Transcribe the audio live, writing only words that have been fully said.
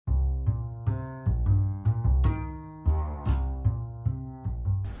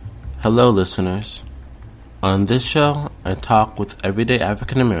Hello, listeners. On this show, I talk with everyday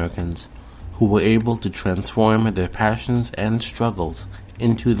African Americans who were able to transform their passions and struggles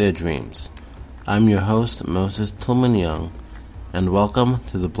into their dreams. I'm your host, Moses Tillman Young, and welcome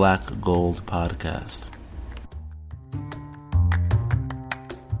to the Black Gold Podcast.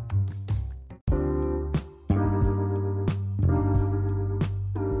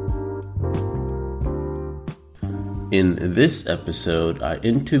 In this episode, I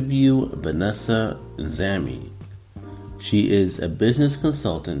interview Vanessa Zammy. She is a business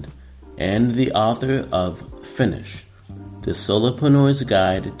consultant and the author of Finish, the Solopreneur's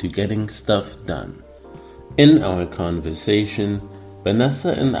Guide to Getting Stuff Done. In our conversation,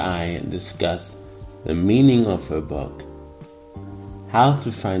 Vanessa and I discuss the meaning of her book, how to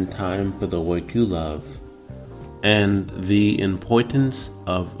find time for the work you love, and the importance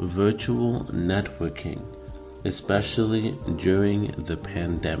of virtual networking, especially during the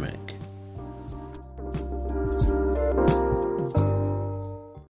pandemic.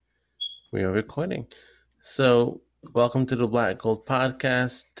 We are recording. So, welcome to the Black Gold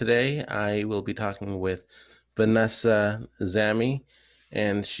Podcast. Today, I will be talking with Vanessa Zammy,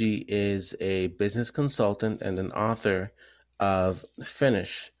 and she is a business consultant and an author of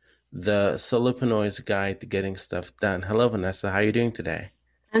Finish, the Solopreneur's Guide to Getting Stuff Done. Hello, Vanessa. How are you doing today?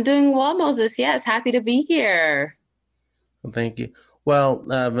 I'm doing well, Moses. Yes, happy to be here. Well, thank you. Well,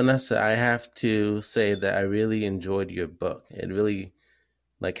 Vanessa, I have to say that I really enjoyed your book. It really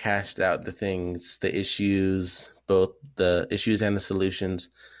hashed out the things, the issues, both the issues and the solutions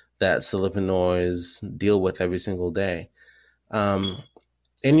that solopreneurs deal with every single day. In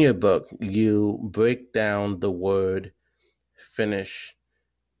your book, you break down the word finish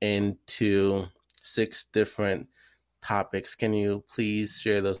into 6 different topics. Can you please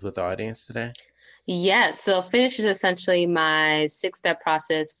share those with the audience today? Yes. So Finish is essentially my 6-step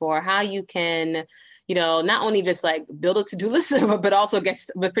process for how you can, not only just build a to-do list, but also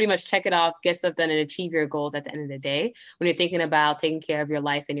pretty much check it off, get stuff done, and achieve your goals at the end of the day when you're thinking about taking care of your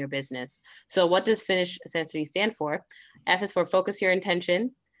life and your business. So what does Finish essentially stand for? F is for focus your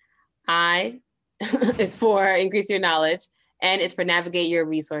intention. I is for increase your knowledge. N is for navigate your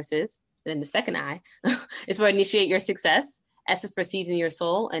resources. And then the second I is for initiate your success. S is for season your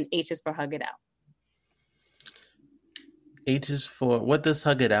soul. And H is for hug it out. H is for, what does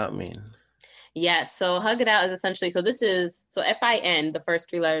hug it out mean? Yes. So hug it out is essentially, so FIN, the first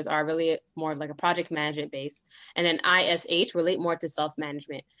 3 letters are really more like a project management base. And then ISH relate more to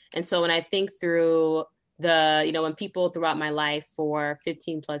self-management. And so when I think through when people throughout my life for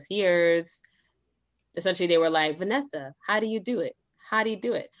 15 plus years, essentially they were like, Vanessa, how do you do it? How do you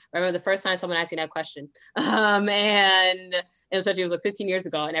do it? I remember the first time someone asked me that question. And essentially it was 15 years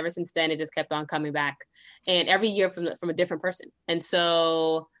ago. And ever since then, it just kept on coming back. And every year from a different person. And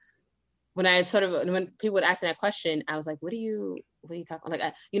so when people would ask me that question, I was like, what are you talking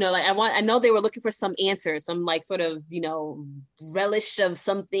about? I know they were looking for some answer, some relish of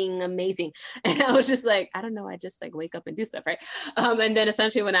something amazing. And I was just like, I don't know. I just wake up and do stuff. Right. And then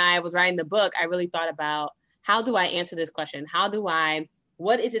essentially when I was writing the book, I really thought about, how do I answer this question?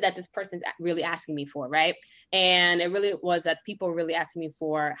 What is it that this person's really asking me for, right? And it really was that people were really asking me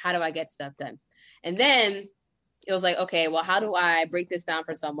for, how do I get stuff done? And then it was like, okay, well, how do I break this down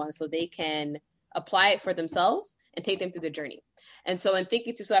for someone so they can apply it for themselves and take them through the journey? And so in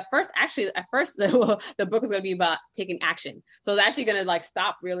thinking through, at first the book was going to be about taking action. So it's actually going to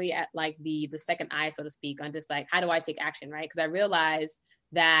stop really at the second I, so to speak, on just how do I take action, right? Because I realized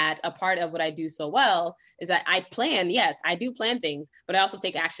that a part of what I do so well is that I plan. Yes, I do plan things, but I also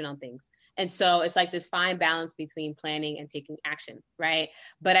take action on things. And so it's this fine balance between planning and taking action, right?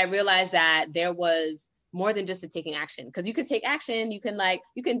 But I realized that there was more than just taking action, because you could take action. You can,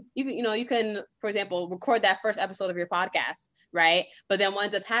 for example, record that first episode of your podcast, right? But then what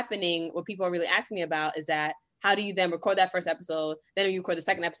ends up happening, what people are really asking me about is that, how do you then record that first episode, then you record the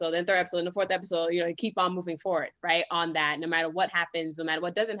second episode, then third episode, and the fourth episode, you keep on moving forward, right? On that, no matter what happens, no matter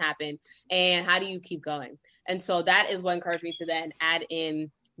what doesn't happen, and how do you keep going? And so that is what encouraged me to then add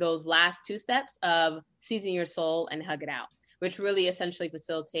in those last 2 steps of season your soul and hug it out, which really essentially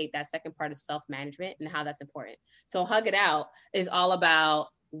facilitate that second part of self-management and how that's important. So hug it out is all about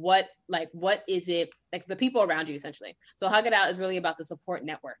what is it, the people around you, essentially. So hug it out is really about the support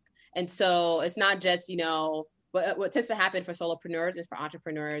network. And so it's not just, what tends to happen for solopreneurs and for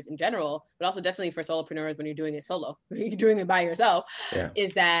entrepreneurs in general, but also definitely for solopreneurs when you're doing it solo, you're doing it by yourself,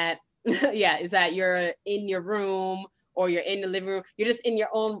 is that you're in your room or you're in the living room, you're just in your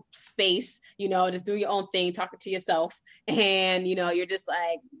own space, just doing your own thing, talking to yourself. And, you're just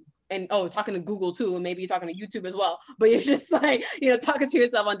and talking to Google too, and maybe you're talking to YouTube as well, but you're just like, talking to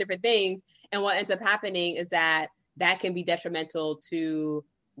yourself on different things. And what ends up happening is that can be detrimental to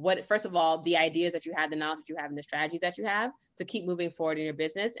first of all, the ideas that you have, the knowledge that you have, and the strategies that you have to keep moving forward in your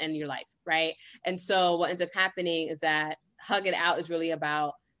business and your life, right? And so what ends up happening is that Hug It Out is really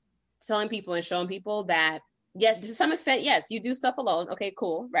about telling people and showing people that, yes, to some extent, yes, you do stuff alone. Okay,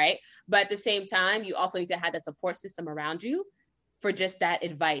 cool, right? But at the same time, you also need to have that support system around you for just that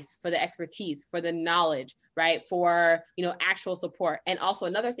advice, for the expertise, for the knowledge, right? For, actual support. And also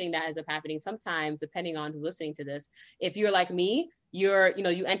another thing that ends up happening sometimes, depending on who's listening to this, if you're like me, you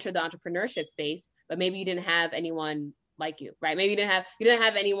enter the entrepreneurship space, but maybe you didn't have anyone like you, right? Maybe you didn't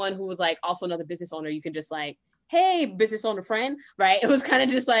have anyone who was like also another business owner. You can just like, hey, business owner friend, right? It was kind of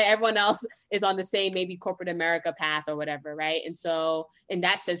just like everyone else is on the same maybe corporate America path or whatever, right? And so in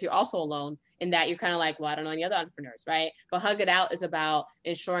that sense, you're also alone in that you're kind of like, well, I don't know any other entrepreneurs, right? But Hug It Out is about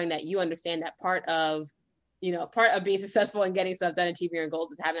ensuring that you understand that part of being successful and getting stuff done, achieving your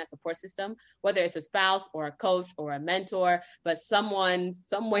goals is having that support system, whether it's a spouse or a coach or a mentor, but someone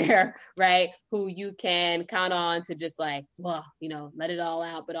somewhere, right, who you can count on to just like, let it all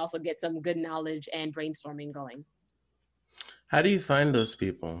out, but also get some good knowledge and brainstorming going. How do you find those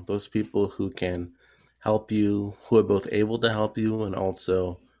people who can help you, who are both able to help you and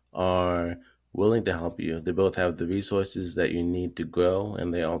also are willing to help you? They both have the resources that you need to grow,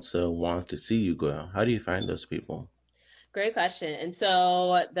 and they also want to see you grow. How do you find those people? Great question. And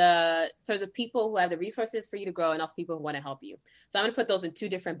so the people who have the resources for you to grow and also people who want to help you. So I'm going to put those in two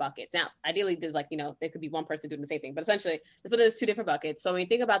different buckets. Now, ideally, there's there could be one person doing the same thing, but essentially let's put those two different buckets. So when you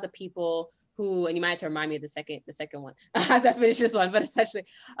think about the people who, and you might have to remind me of the second one, I have to finish this one, but essentially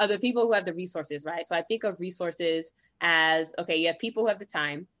the people who have the resources, right? So I think of resources as, okay, you have people who have the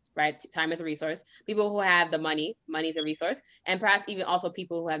time, right? Time is a resource. People who have the money is a resource. And perhaps even also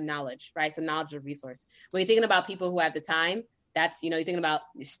people who have knowledge, right? So knowledge is a resource. When you're thinking about people who have the time, that's, you're thinking about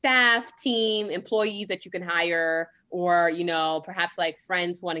staff, team, employees that you can hire, or, perhaps like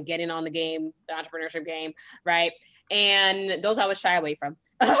friends who want to get in on the game, the entrepreneurship game, right? And those I would shy away from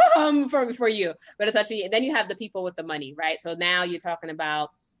for you. But essentially, then you have the people with the money, right? So now you're talking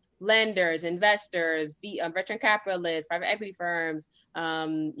about lenders, investors, venture capitalists, private equity firms,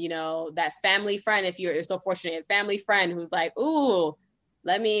 that family friend, if you're so fortunate, family friend who's like, ooh,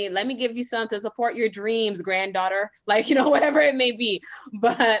 let me give you some to support your dreams, granddaughter, like, whatever it may be.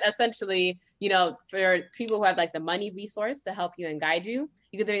 But essentially, for people who have like the money resource to help you and guide you,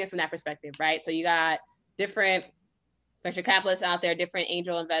 you can think it from that perspective, right? So you got different venture capitalists out there, different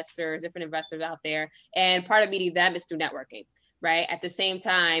angel investors, different investors out there. And part of meeting them is through networking, right? At the same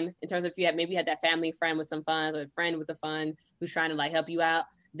time, in terms of maybe you had that family friend with some funds, or a friend with a fund who's trying to like help you out,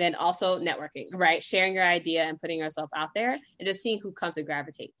 then also networking, right? Sharing your idea and putting yourself out there and just seeing who comes and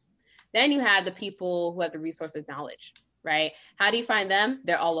gravitates. Then you have the people who have the resource of knowledge, right? How do you find them?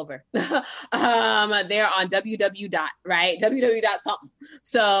 They're all over. They're on www. Right? www. something.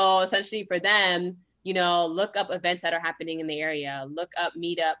 So essentially for them, look up events that are happening in the area, look up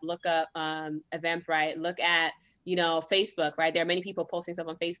Meetup, look up Eventbrite, look at, Facebook, right? There are many people posting stuff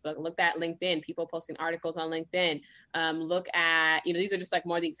on Facebook. Look at LinkedIn, people posting articles on LinkedIn. Look at, these are just like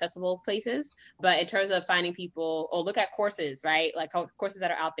more the accessible places. But in terms of finding people, look at courses, right? Like courses that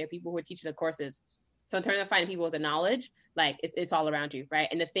are out there, people who are teaching the courses. So in terms of finding people with the knowledge, like it's all around you, right?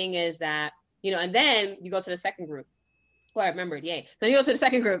 And the thing is that, and then you go to the second group. Well, I remembered, yay. So you go to the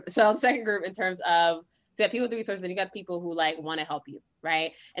second group. So the second group in terms of, so you have people with the resources and you got people who like want to help you,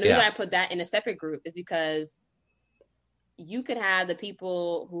 right? And the reason I put that in a separate group is because you could have the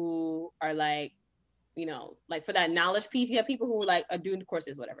people who are like, like for that knowledge piece, you have people who are doing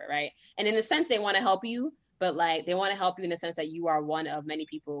courses, whatever, right? And in a sense, they want to help you, but like they want to help you in the sense that you are one of many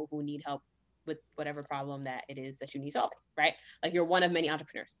people who need help with whatever problem that it is that you need solving, right? Like you're one of many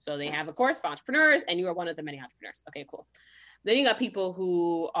entrepreneurs. So they have a course for entrepreneurs and you are one of the many entrepreneurs. Okay, cool. Then you got people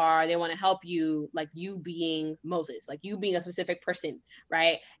who they want to help you, like you being Moses, like you being a specific person,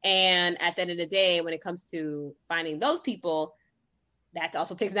 right? And at the end of the day, when it comes to finding those people, that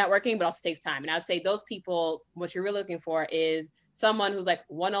also takes networking, but also takes time. And I would say those people, what you're really looking for is someone who's like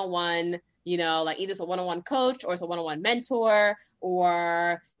one-on-one, like either it's a one-on-one coach or it's a one-on-one mentor,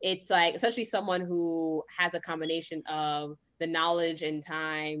 or it's like essentially someone who has a combination of the knowledge and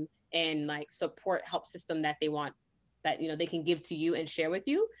time and like support help system that they want that, you know, they can give to you and share with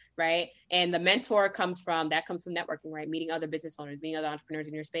you, right? And the mentor comes from networking, right? Meeting other business owners, meeting other entrepreneurs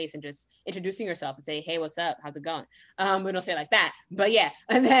in your space, and just introducing yourself and say, hey, what's up? How's it going? We don't say it like that, but yeah.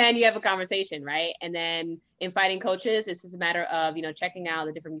 And then you have a conversation, right? And then in Fighting Coaches, it's just a matter of, you know, checking out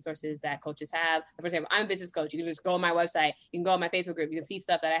the different resources that coaches have. For example, I'm a business coach. You can just go on my website, you can go on my Facebook group, you can see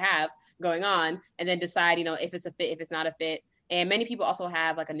stuff that I have going on, and then decide, you know, if it's a fit, if it's not a fit. And many people also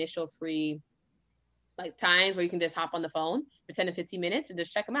have like initial free like times where you can just hop on the phone for 10 to 15 minutes and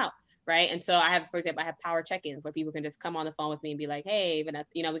just check them out. Right. And so I have, for example, I have power check-ins where people can just come on the phone with me and be like, hey,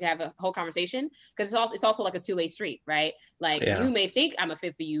 Vanessa, you know, we can have a whole conversation, because it's also like a two-way street, right? Like you may think I'm a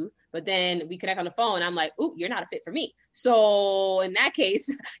fit for you, but then we connect on the phone and I'm like, ooh, you're not a fit for me. So in that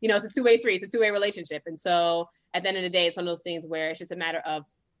case, you know, it's a two-way street, it's a two-way relationship. And so at the end of the day, it's one of those things where it's just a matter of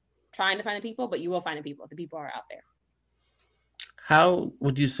trying to find the people, but you will find the people. The people are out there. How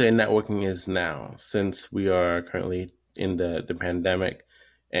would you say networking is now, since we are currently in the pandemic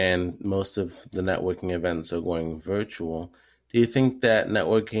and most of the networking events are going virtual? Do you think that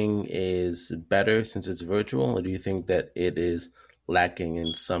networking is better since it's virtual, or do you think that it is lacking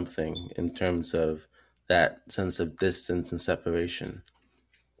in something in terms of that sense of distance and separation?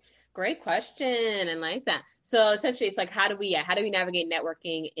 Great question. I like that. So essentially it's like, how do we navigate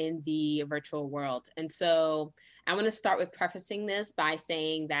networking in the virtual world? And so I want to start with prefacing this by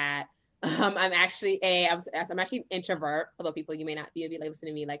saying that I'm actually an introvert, although people, you may not be like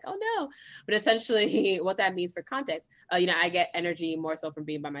listening to me like, oh no, but essentially what that means for context, you know, I get energy more so from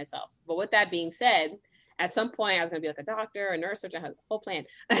being by myself. But with that being said, at some point I was going to be like a doctor, a nurse, surgeon, I had a whole plan.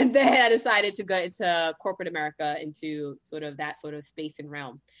 And then I decided to go into corporate America, into sort of that sort of space and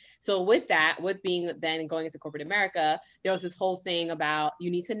realm. So with being then going into corporate America, there was this whole thing about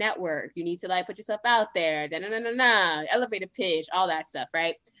you need to network, you need to like put yourself out there, elevator pitch, all that stuff,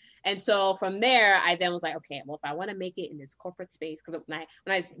 right? And so from there, I then was like, okay, well, if I want to make it in this corporate space, because when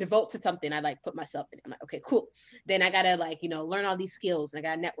I devote to something, I like put myself in it. I'm like, okay, cool. Then I got to like, you know, learn all these skills and I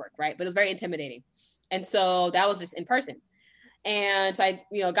got to network, right? But it was very intimidating. And so that was just in person. And so I,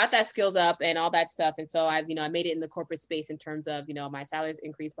 you know, got that skills up and all that stuff. And so I, you know, I made it in the corporate space in terms of, you know, my salaries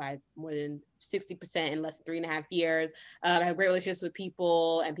increased by more than 60% in less than 3.5 years. I have great relationships with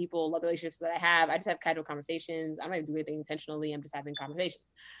people, and people love the relationships that I have. I just have casual conversations. I don't even do anything intentionally. I'm just having conversations.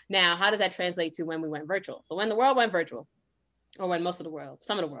 Now, how does that translate to when we went virtual? So when the world went virtual, or when some of the world,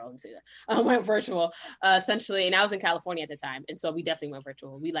 let me say that, went virtual, essentially, and I was in California at the time, and so we definitely went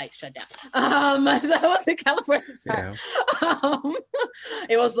virtual. We like shut down. So I was in California at the time. Yeah.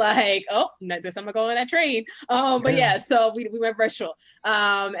 It was like, oh, there's someone going on that train. But yeah, so we went virtual.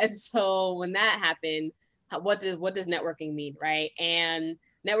 And so when that happened, what does networking mean, right? And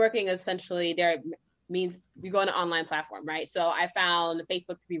networking essentially means you go on an online platform, right? So I found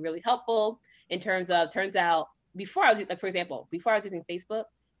Facebook to be really helpful in terms of, turns out, before I was like, for example, before I was using Facebook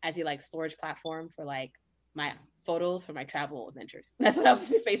as a like storage platform for like my photos for my travel adventures. That's what I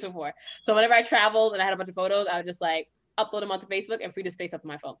was using Facebook for. So whenever I traveled and I had a bunch of photos, I would just like upload them onto Facebook and free the space up on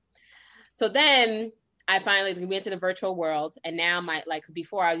my phone. So then I finally went to the virtual world, and now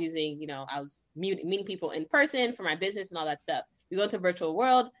before I was using, you know, I was meeting people in person for my business and all that stuff. We go into virtual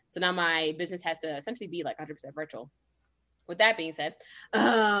world, so now my business has to essentially be like 100% virtual. With that being said,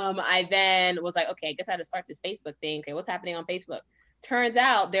 I then was like, okay, I guess I had to start this Facebook thing. Okay, what's happening on Facebook? Turns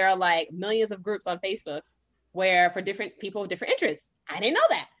out there are like millions of groups on Facebook where for different people with different interests. I didn't know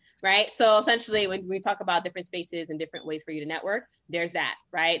that, right? So essentially, when we talk about different spaces and different ways for you to network, there's that,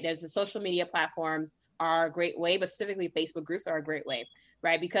 right? There's the social media platforms are a great way, but specifically Facebook groups are a great way,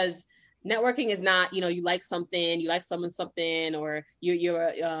 right? Because networking is not, you know, you like something, you like someone something, or you're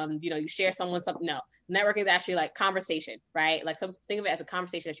you know, you share someone something. No, networking is actually like conversation, right? Like think of it as a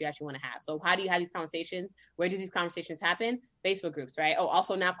conversation that you actually want to have. So how do you have these conversations? Where do these conversations happen? Facebook groups, right? Oh,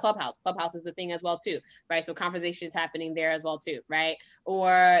 also now Clubhouse is the thing as well too, right? So conversations happening there as well too, right?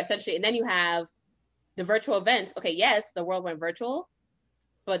 Or essentially, and then you have the virtual events. Okay, yes, the world went virtual,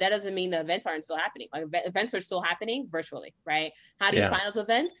 but that doesn't mean the events aren't still happening. Like events are still happening virtually, right? How do you find those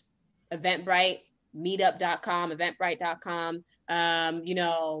events? Eventbrite, meetup.com, eventbrite.com. You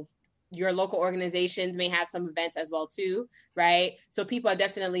know, your local organizations may have some events as well too, right? So people have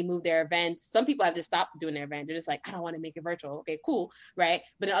definitely moved their events. Some people have just stopped doing their event. They're just like, I don't want to make it virtual. Okay, cool, right?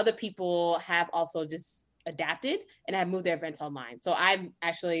 But then other people have also just adapted and have moved their events online. So I'm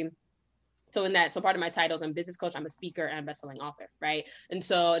actually, so part of my titles, I'm business coach, I'm a speaker, and I'm a best-selling author, right? And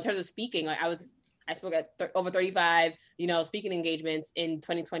so in terms of speaking, like I spoke at over 35, you know, speaking engagements in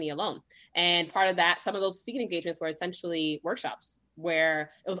 2020 alone. And part of that, some of those speaking engagements were essentially workshops where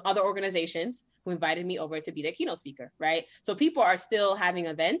it was other organizations who invited me over to be their keynote speaker, right? So people are still having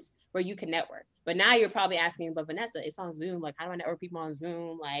events where you can network. But now you're probably asking, but Vanessa, it's on Zoom. Like, how do I network people on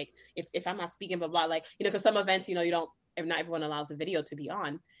Zoom? Like, if I'm not speaking, blah, blah, like, because some events, you don't, if not everyone allows the video to be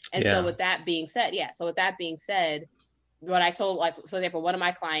on. And so with that being said, what I told, like, so for example, one of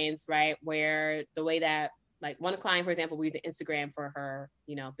my clients, right, where the way that, like, one client, for example, we use Instagram for her,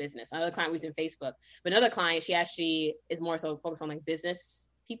 business. Another client was in Facebook. But another client, she actually is more so focused on like business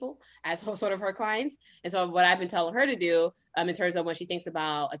people as sort of her clients. And so what I've been telling her to do in terms of when she thinks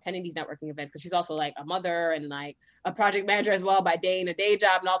about attending these networking events, because she's also like a mother and like a project manager as well by day and a day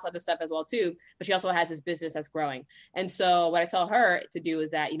job and all sorts of stuff as well too. But she also has this business that's growing. And so what I tell her to do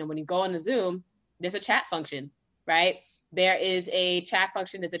is that, when you go on the Zoom, there's a chat function, right? There is a chat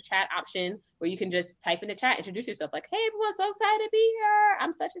function. There's a chat option where you can just type in the chat, introduce yourself, like, "Hey, everyone, so excited to be here.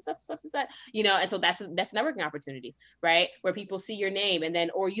 I'm such and such and such and such." And so that's a networking opportunity, right? Where people see your name and then,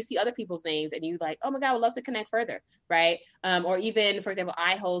 or you see other people's names and you like, "Oh my God, I would love to connect further," right? Or even, for example,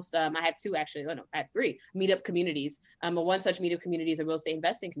 I host, I have two actually, I have three meetup communities. But one such meetup community is a real estate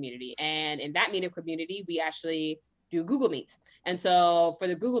investing community. And in that meetup community, we actually do Google Meets. And so for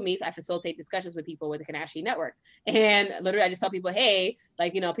the Google Meets, I facilitate discussions with people where they can actually network. And literally I just tell people, hey,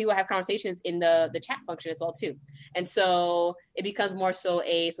 like, people have conversations in the chat function as well too. And so it becomes more so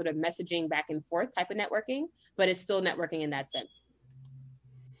a sort of messaging back and forth type of networking, but it's still networking in that sense.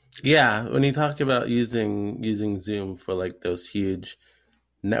 Yeah, when you talk about using Zoom for like those huge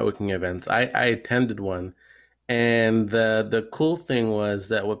networking events, I attended one. And the cool thing was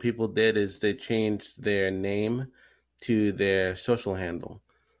that what people did is they changed their name to their social handle.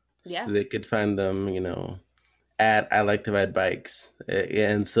 Yeah. So they could find them, at I like to ride bikes.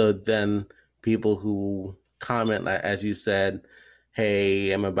 And so then people who comment, as you said,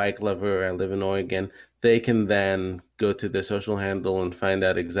 hey, I'm a bike lover, I live in Oregon, they can then go to their social handle and find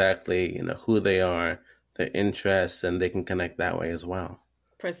out exactly, who they are, their interests, and they can connect that way as well.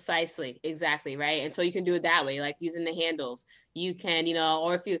 Precisely. Exactly. Right. And so you can do it that way, like using the handles. You can,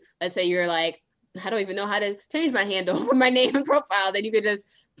 or if you, let's say you're like, I don't even know how to change my handle for my name and profile, then you could just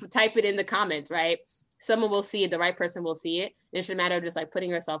type it in the comments, right? Someone will see it, the right person will see it. It's just a matter of just like putting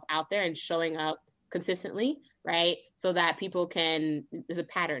yourself out there and showing up consistently, right? So that people can, there's a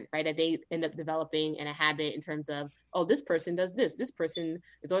pattern, right? That they end up developing in a habit in terms of, oh, this person does this. This person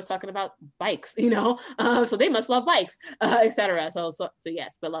is always talking about bikes, so they must love bikes, etc. So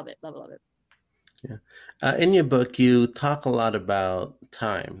yes, but love it. Yeah. In your book, you talk a lot about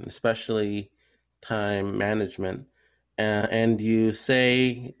time, especially time management. And you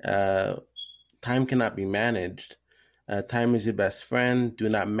say time cannot be managed. Time is your best friend. Do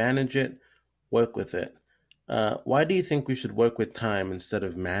not manage it, work with it. Why do you think we should work with time instead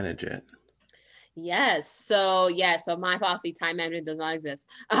of manage it? Yes. So my philosophy, time management does not exist.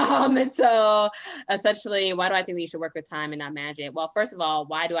 And so essentially, why do I think we should work with time and not manage it? Well, first of all,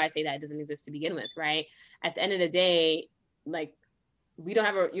 why do I say that it doesn't exist to begin with, right? At the end of the day, like, you don't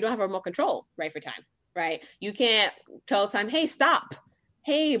have a remote control, right, for time, right? You can't tell time, hey, stop.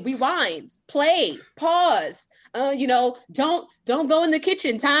 Hey, rewind, play, pause, don't go in the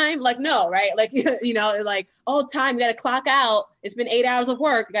kitchen, time. Like, no, right? Like, like, oh, time, you got to clock out. It's been 8 hours of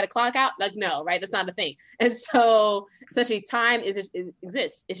work. You got to clock out. Like, no, right? That's not the thing. And so essentially time it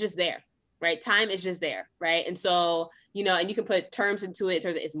exists. It's just there, right? Time is just there, right? And so, and you can put terms into it.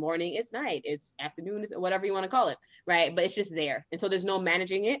 It's morning, it's night, it's afternoon, it's whatever you want to call it, right? But it's just there. And so there's no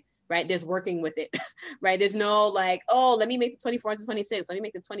managing it, right? There's working with it, right? There's no like, oh, let me make the 24 into 26. Let me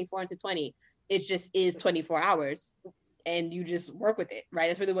make the 24 into 20. It just is 24 hours and you just work with it, right?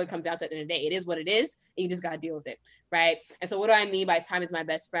 That's really what it comes down to at the end of the day. It is what it is. And you just got to deal with it, right? And so what do I mean by time is my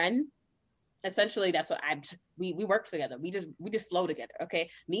best friend? Essentially, that's what we work together. We just flow together. Okay.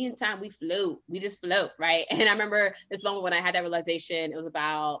 Me and time, we just float. Right. And I remember this moment when I had that realization, it was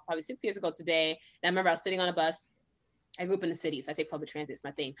about probably 6 years ago today. And I remember I was sitting on a bus. I grew up in the city, so I take public transit. It's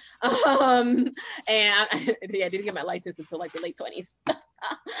my thing. And I didn't get my license until like the late 20s.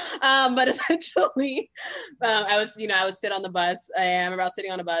 But essentially, I was sitting on the bus. And I remember I was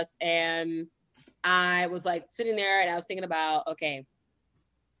sitting on a bus and I was like sitting there and I was thinking about, okay,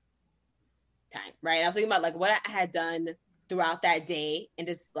 time, right? I was thinking about like what I had done throughout that day and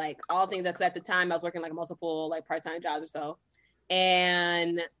just like all things, because at the time I was working like multiple like part-time jobs or so.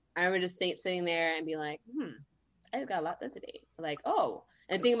 And I remember just sitting there and being like, I just got a lot done today. Like, oh,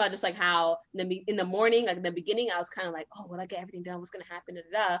 and thinking about just like how in the morning, like in the beginning, I was kind of like, oh, will I get everything done? What's going to happen? Da,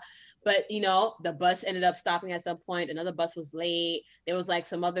 da, da. But, the bus ended up stopping at some point. Another bus was late. There was like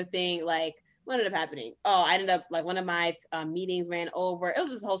some other thing, like what ended up happening? Oh, I ended up like one of my meetings ran over. It was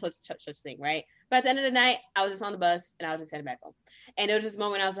this whole such thing, right? But at the end of the night, I was just on the bus and I was just heading back home. And it was just a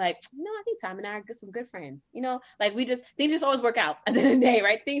moment I was like, no, I think Tom and I are some good friends. You know, like things just always work out at the end of the day,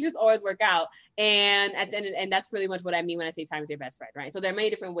 right? Things just always work out. And at the end, and that's really much what I mean when I say time is your best friend, right? So there are many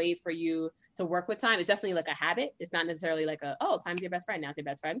different ways for you to work with time. It's definitely like a habit. It's not necessarily like time's your best friend. Now it's your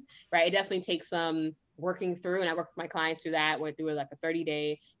best friend, right? It definitely takes some working through, and I work with my clients through that, where through like a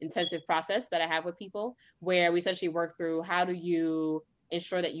 30-day intensive process that I have with people, where we essentially work through how do you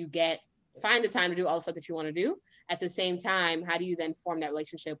ensure that you find the time to do all the stuff that you want to do. At the same time, how do you then form that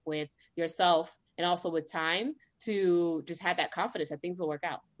relationship with yourself and also with time to just have that confidence that things will work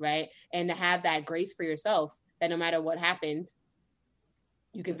out, right? And to have that grace for yourself that no matter what happened,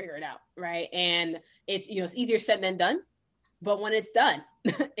 you can figure it out, right? And it's, it's easier said than done, but when it's done,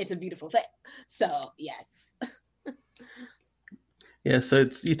 it's a beautiful thing. So yes. Yeah, so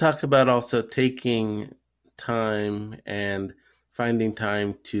you talk about also taking time and finding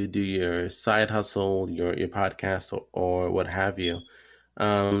time to do your side hustle, your podcast, or what have you.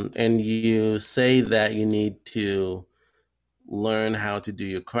 And you say that you need to learn how to do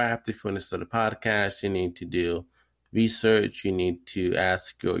your craft. If you want to start a podcast, you need to do research, you need to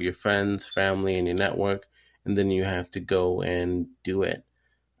ask your friends, family, and your network, and then you have to go and do it.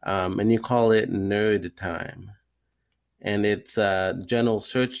 And you call it nerd time. And it's general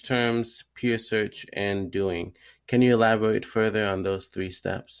search terms, peer search, and doing. Can you elaborate further on those 3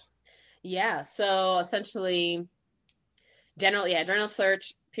 steps? Yeah. So essentially, general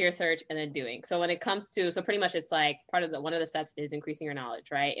search, peer search, and then doing. So when it comes to, so pretty much it's like one of the steps is increasing your knowledge,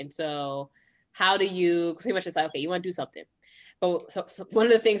 right? And so how do you, pretty much it's like, okay, you want to do something. But so one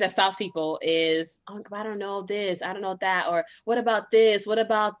of the things that stops people is, oh, I don't know this, I don't know that, or what about this, what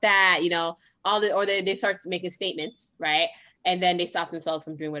about that, or they start making statements, right? And then they stop themselves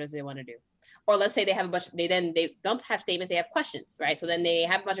from doing what it is they want to do. Or let's say they have they don't have statements, they have questions, right? So then they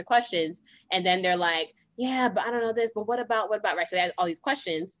have a bunch of questions, and then they're like, yeah, but I don't know this, but what about, right? So they have all these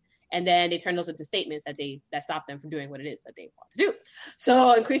questions, and then they turn those into statements that stop them from doing what it is that they want to do.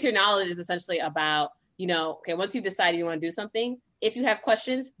 So increase your knowledge is essentially about, okay, once you've decided you want to do something, if you have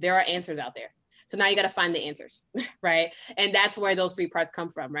questions, there are answers out there. So now you got to find the answers, right? And that's where those 3 parts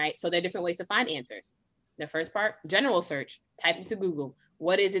come from, right? So there are different ways to find answers. The first part, general search, type into Google,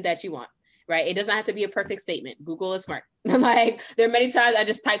 what is it that you want, right? It doesn't have to be a perfect statement. Google is smart. Like there are many times I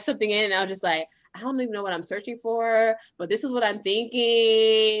just type something in and I was just like, I don't even know what I'm searching for, but this is what I'm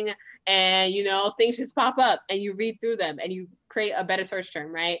thinking. And, things just pop up and you read through them and you create a better search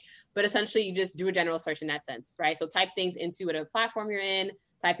term, right? But essentially you just do a general search in that sense, right? So type things into whatever platform you're in,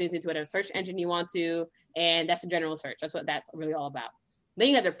 type things into whatever search engine you want to, and that's a general search. That's what that's really all about. Then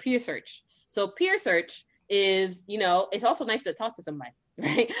you have the peer search. So peer search is, it's also nice to talk to somebody,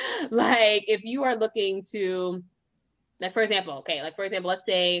 right? Like if you are looking to, for example, let's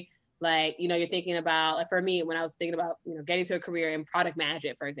say, you're thinking about, like for me, when I was thinking about, getting to a career in product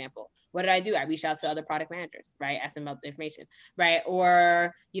management, for example, what did I do? I reached out to other product managers, right? Asked them about the information, right?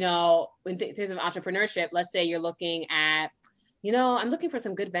 Or, in terms of entrepreneurship, let's say you're looking at, I'm looking for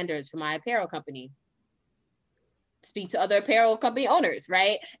some good vendors for my apparel company. Speak to other apparel company owners,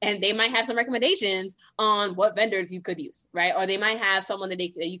 right? And they might have some recommendations on what vendors you could use, right? Or they might have someone that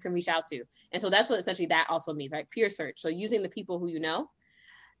you can reach out to. And so that's what essentially that also means, right? Peer search. So using the people who you know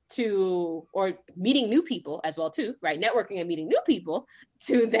or meeting new people as well too, right? Networking and meeting new people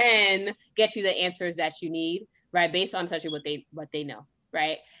to then get you the answers that you need, right? Based on essentially what they know,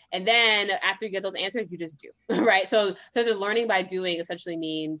 right? And then after you get those answers, you just do, right? So learning by doing essentially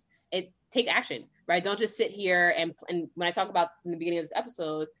means take action, right? Don't just sit here and when I talk about in the beginning of this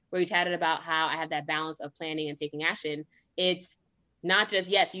episode where we chatted about how I have that balance of planning and taking action, it's not just,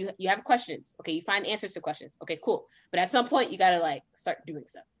 yes, you have questions. Okay, you find answers to questions. Okay, cool. But at some point you got to start doing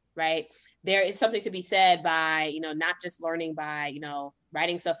stuff, right? There is something to be said by, not just learning by,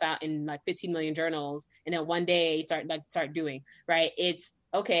 writing stuff out in 15 million journals and then one day start doing, right? It's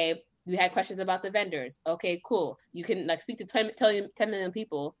okay. You had questions about the vendors. Okay, cool. You can speak to 10 million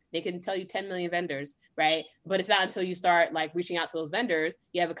people. They can tell you 10 million vendors, right? But it's not until you start reaching out to those vendors,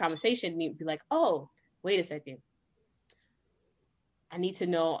 you have a conversation and you be like, oh, wait a second. I need to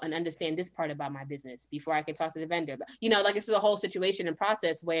know and understand this part about my business before I can talk to the vendor. But, this is a whole situation and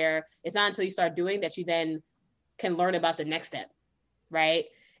process where it's not until you start doing that you then can learn about the next step, right?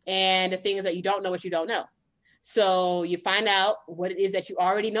 And the thing is that you don't know what you don't know. So you find out what it is that you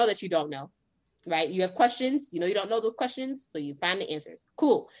already know that you don't know, right? You have questions, you don't know those questions. So you find the answers.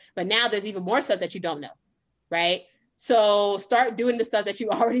 Cool. But now there's even more stuff that you don't know, right? So start doing the stuff that you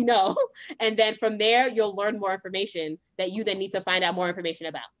already know. And then from there, you'll learn more information that you then need to find out more information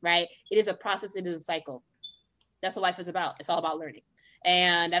about, right? It is a process. It is a cycle. That's what life is about. It's all about learning.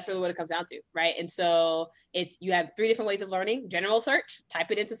 And that's really what it comes down to, right? And so you have 3 different ways of learning. General search,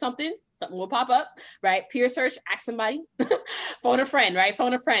 type it into something will pop up, right? Peer search, ask somebody. Phone a friend, right?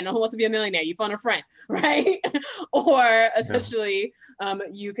 Phone a friend. Who wants to be a millionaire? You phone a friend, right? Or essentially,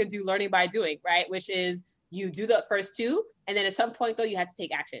 you can do learning by doing, right? Which is you do the first 2, and then at some point though, you have to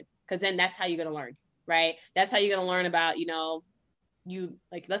take action, because then that's how you're going to learn, right? That's how you're going to learn about, you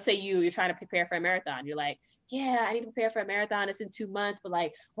like, let's say you're trying to prepare for a marathon. You're like, yeah, I need to prepare for a marathon. It's in 2 months, but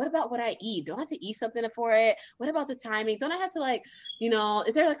like, what about what I eat? Do I have to eat something for it? What about the timing? Don't I have to like,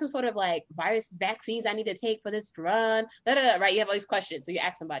 is there like some sort of like virus vaccines I need to take for this run? Right? You have all these questions. So you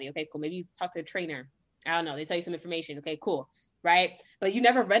ask somebody, okay, cool. Maybe you talk to a trainer. I don't know. They tell you some information. Okay, cool. Right? But you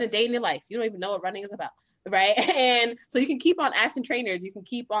never run a day in your life. You don't even know what running is about, right? And so you can keep on asking trainers. You can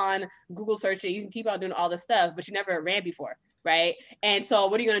keep on Google searching. You can keep on doing all this stuff, but you never ran before. Right. And so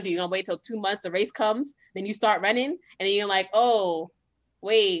what are you going to do? You're going to wait till 2 months, the race comes, then you start running, and then you're like, oh,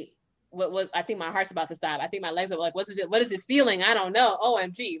 wait, what, I think my heart's about to stop. I think my legs are like, what is this feeling? I don't know.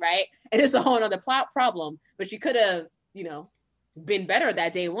 OMG. Right. And it's a whole other problem, but you could have, been better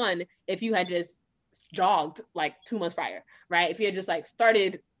that day 1 if you had just jogged like 2 months prior. Right. If you had just like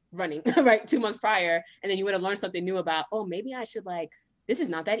started running, right, 2 months prior, and then you would have learned something new about, oh, maybe I should this is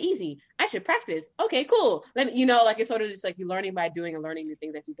not that easy. I should practice. Okay, cool. Then, it's sort of just like you're learning by doing and learning new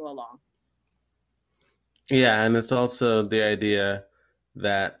things as you go along. Yeah, and it's also the idea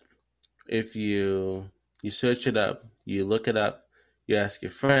that if you search it up, you look it up, you ask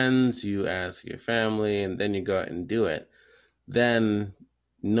your friends, you ask your family, and then you go out and do it, then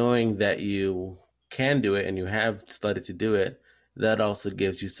knowing that you can do it and you have started to do it, that also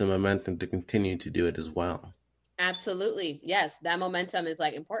gives you some momentum to continue to do it as well. Absolutely. Yes. That momentum is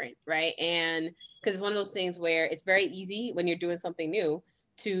like important, right? And because it's one of those things where it's very easy when you're doing something new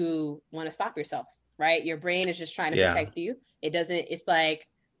to want to stop yourself, right? Your brain is just trying to protect you. It's like,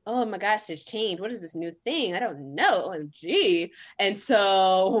 oh my gosh, it's changed. What is this new thing? I don't know. OMG. And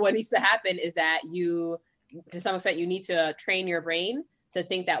so what needs to happen is that to some extent, you need to train your brain to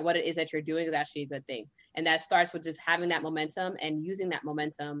think that what it is that you're doing is actually a good thing. And that starts with just having that momentum and using that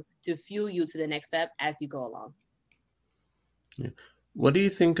momentum to fuel you to the next step as you go along. Yeah. What do you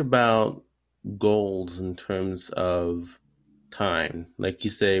think about goals in terms of time? Like you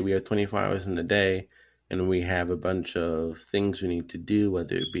say, we have 24 hours in a day and we have a bunch of things we need to do,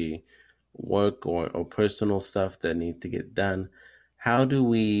 whether it be work or personal stuff that need to get done. How do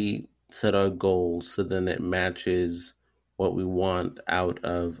we set our goals so then it matches what we want out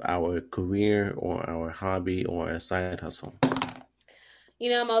of our career or our hobby or a side hustle?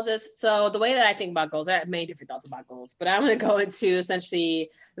 Moses, so the way that I think about goals, I have many different thoughts about goals, but I'm going to go into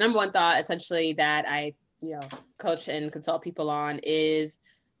essentially the number one thought essentially that I, coach and consult people on is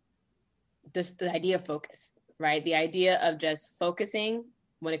the idea of focus, right? The idea of just focusing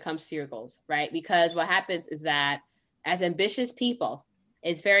when it comes to your goals, right? Because what happens is that as ambitious people,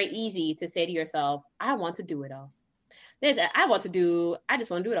 it's very easy to say to yourself, I want to do it all. I just want to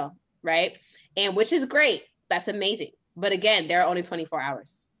do it all, right? And which is great. That's amazing. But again, there are only 24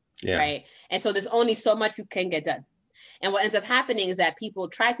 hours, right? And so there's only so much you can get done. And what ends up happening is that people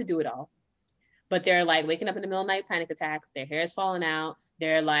try to do it all, but they're like waking up in the middle of the night, panic attacks, their hair is falling out.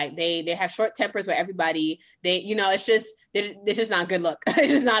 They're like, they have short tempers with everybody. It's just not a good look. It's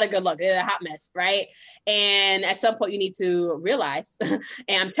just not a good look. They're a hot mess, right? And at some point you need to realize, and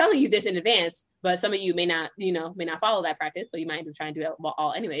I'm telling you this in advance, but some of you may not follow that practice. So you might be trying to do it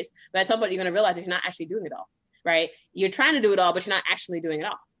all anyways. But at some point you're going to realize that you're not actually doing it all. Right? You're trying to do it all, but you're not actually doing it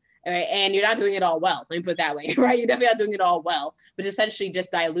all. Right? And you're not doing it all well. Let me put it that way, right? You're definitely not doing it all well, which essentially just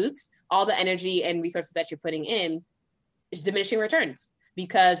dilutes all the energy and resources that you're putting in. It's diminishing returns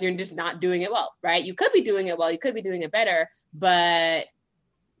because you're just not doing it well, right? You could be doing it well. You could be doing it better, but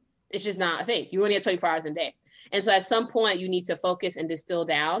it's just not a thing. You only have 24 hours in a day. And so at some point you need to focus and distill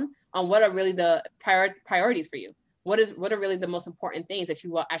down on what are really the priorities for you. What are really the most important things that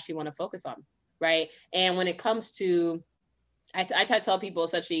you actually want to focus on? Right. And when it comes to, I try to tell people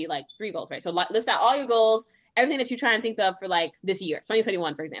essentially like 3 goals, right? So list out all your goals, everything that you try and think of for like this year,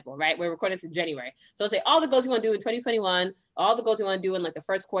 2021, for example, right? We're recording this in January. So let's say all the goals you want to do in 2021, all the goals you want to do in like the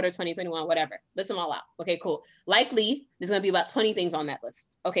first quarter, 2021, whatever. List them all out. Okay, cool. Likely there's going to be about 20 things on that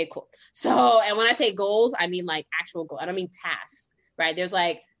list. Okay, cool. So, and when I say goals, I mean like actual goals. I don't mean tasks, right? There's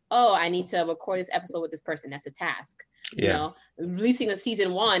like oh, I need to record this episode with this person. That's a task. You know, releasing a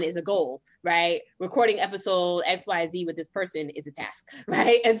season 1 is a goal, right? Recording episode XYZ with this person is a task,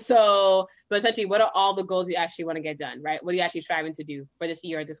 right? And so, but essentially, what are all the goals you actually want to get done, right? What are you actually striving to do for this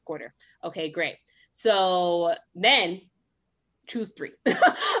year or this quarter? Okay, great. So then choose 3,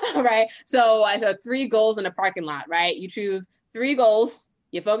 right? So I said 3 goals in a parking lot, right? You choose 3 goals,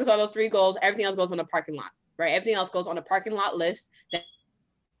 you focus on those 3 goals, everything else goes on the parking lot, right? Everything else goes on a parking lot list that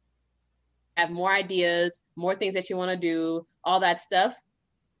have more ideas, more things that you want to do, all that stuff.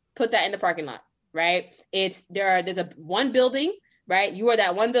 Put that in the parking lot, right? There's a one building, right? You are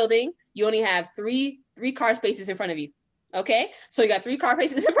that one building. You only have three car spaces in front of you. Okay, so you got 3 car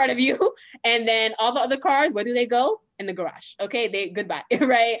spaces in front of you, and then all the other cars, where do they go? In the garage. Okay, goodbye,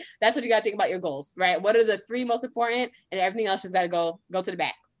 right? That's what you got to think about your goals, right? What are the 3 most important, and everything else just got to go to the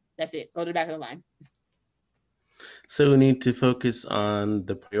back. That's it. Go to the back of the line. So we need to focus on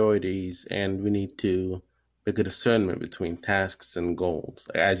the priorities, and we need to make a discernment between tasks and goals.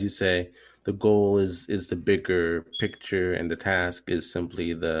 As you say, the goal is the bigger picture, and the task is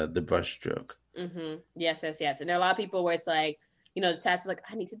simply the brushstroke. Mm-hmm. Yes. And there are a lot of people where it's like, you know, the task is like,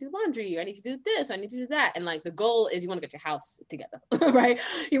 I need to do laundry, I need to do this, I need to do that. And like the goal is you want to get your house together, right?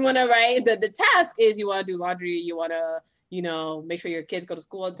 You want to, right? The task is you want to do laundry, you want to, you know, make sure your kids go to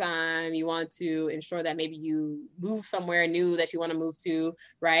school on time, you want to ensure that maybe you move somewhere new that you want to move to,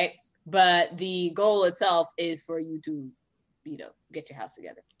 right? But the goal itself is for you to, you know, get your house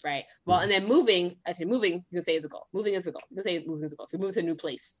together, right? Well, and then moving, you can say it's a goal. Moving is a goal. You can say moving is a goal. If you move to a new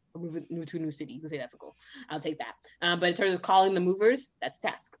place or move to a new city, you can say that's a goal. I'll take that. But in terms of calling the movers, that's a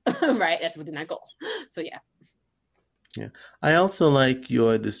task, right? That's within that goal. So yeah. Yeah. I also like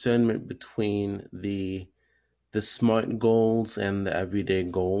your discernment between the SMART goals and the everyday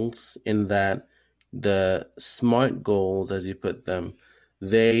goals, in that the SMART goals, as you put them,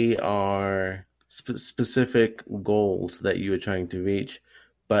 they are specific goals that you are trying to reach,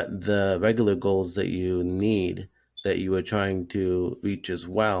 but the regular goals that you need, that you are trying to reach as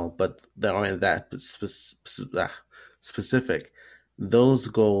well, but they aren't that specific. Those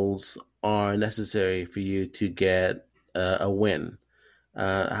goals are necessary for you to get a win.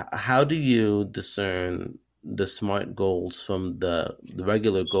 How do you discern the SMART goals from the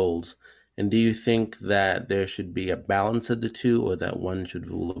regular goals? And do you think that there should be a balance of the two, or that one should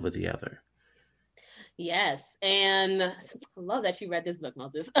rule over the other? Yes. And I love that you read this book,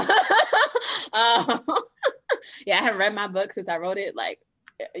 Moses. Yeah, I haven't read my book since I wrote it like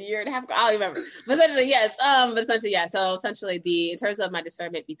a year and a half ago. I don't remember. But essentially, yes. So essentially in terms of my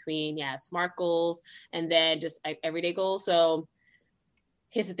discernment between, SMART goals and then just like everyday goals. So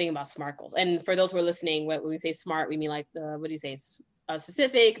here's the thing about SMART goals. And for those who are listening, when we say SMART, we mean like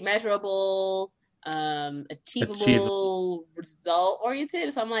specific, measurable, achievable, result oriented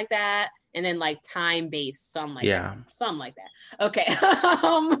or something like that, and then like time based, something like that. Okay.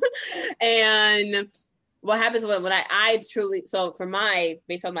 And what happens when I truly, so for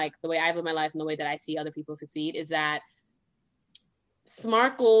based on like the way I live my life and the way that I see other people succeed, is that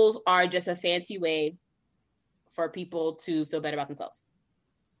SMART goals are just a fancy way for people to feel better about themselves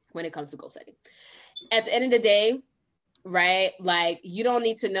when it comes to goal setting. At the end of the day, right? Like you don't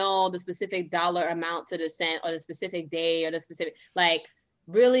need to know the specific dollar amount to the cent or the specific day or the specific, like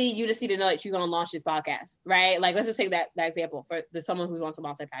really you just need to know that you're going to launch this podcast, right? Like let's just take that example for someone who wants to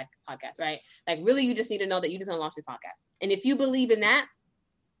launch a podcast, right? Like really you just need to know that you just going to launch this podcast. And if you believe in that,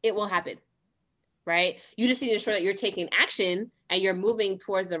 it will happen, right? You just need to ensure that you're taking action and you're moving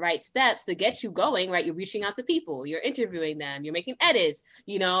towards the right steps to get you going, right? You're reaching out to people, you're interviewing them, you're making edits,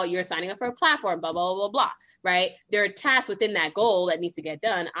 you know, you're signing up for a platform, blah, blah, blah, blah, right? There are tasks within that goal that needs to get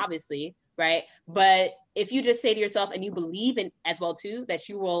done, obviously, right? But if you just say to yourself, and you believe in as well too, that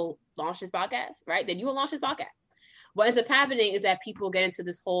you will launch this podcast, right? Then you will launch this podcast. What ends up happening is that people get into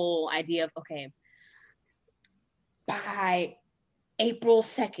this whole idea of, okay, by April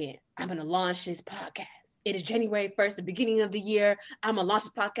 2nd, I'm going to launch this podcast. It is January 1st, the beginning of the year. I'm going to launch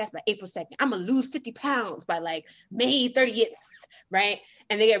the podcast by April 2nd. I'm going to lose 50 pounds by like May 30th, right?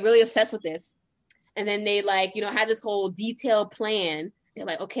 And they get really obsessed with this. And then they like, you know, have this whole detailed plan. They're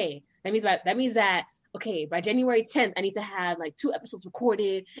like, okay, that means that, okay, by January 10th, I need to have like 2 episodes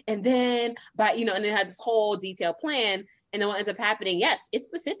recorded. And then and then have this whole detailed plan. And then what ends up happening, yes, it's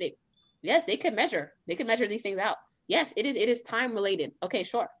specific. Yes, they can measure these things out. Yes, it is time related. Okay,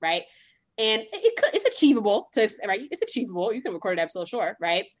 sure, right? And it's achievable, right? It's achievable. You can record an episode, sure,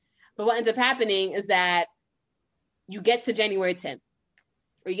 right? But what ends up happening is that you get to January 10th,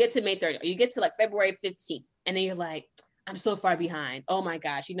 or you get to May 30th, or you get to like February 15th, and then you're like, I'm so far behind. Oh my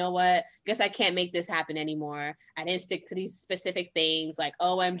gosh, you know what? Guess I can't make this happen anymore. I didn't stick to these specific things, like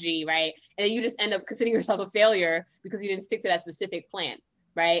OMG, right? And then you just end up considering yourself a failure because you didn't stick to that specific plan,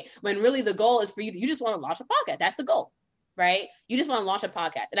 right? When really the goal is for you just want to launch a podcast. That's the goal, right? You just want to launch a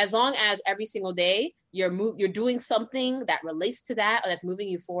podcast. And as long as every single day you're doing something that relates to that or that's moving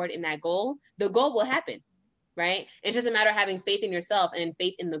you forward in that goal, the goal will happen. Right? It's just a matter of having faith in yourself and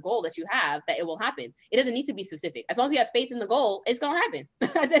faith in the goal that you have that it will happen. It doesn't need to be specific. As long as you have faith in the goal, it's going to happen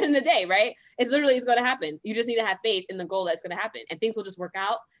at the end of the day, right? It's going to happen. You just need to have faith in the goal that's going to happen, and things will just work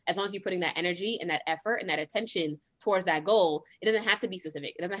out as long as you're putting that energy and that effort and that attention towards that goal. It doesn't have to be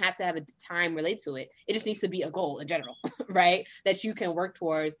specific. It doesn't have to have a time related to it. It just needs to be a goal in general, right? That you can work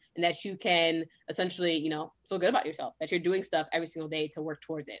towards and that you can essentially, feel good about yourself, that you're doing stuff every single day to work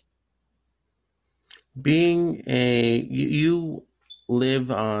towards it. You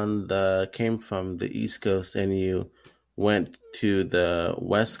came from the East Coast and you went to the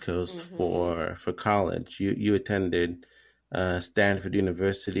West Coast for college. You attended Stanford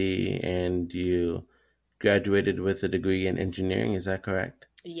University and you graduated with a degree in engineering. Is that correct?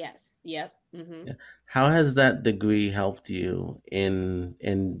 Yes. Yep. Mm-hmm. Yeah. How has that degree helped you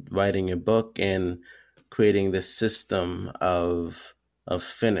in writing a book and creating the system of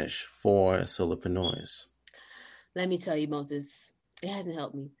finish for solopreneurs? Let me tell you, Moses, it hasn't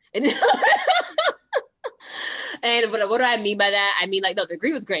helped me. And what do I mean by that? I mean, the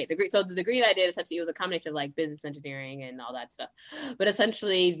degree was great. So the degree that I did, essentially, it was a combination of business engineering and all that stuff. But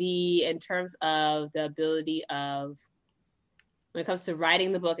essentially, in terms of the ability of, when it comes to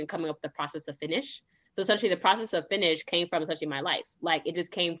writing the book and coming up with the process of finish. So essentially, the process of finish came from essentially my life. It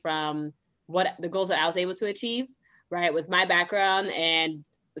just came from what the goals that I was able to achieve, right, with my background, and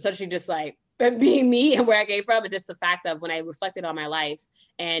essentially just being me and where I came from, and just the fact of when I reflected on my life,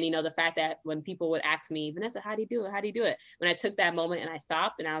 and the fact that when people would ask me, Vanessa, how do you do it? How do you do it? When I took that moment and I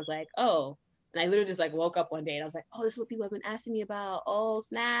stopped and I was like, oh, and I literally just woke up one day and I was like, oh, this is what people have been asking me about. Oh,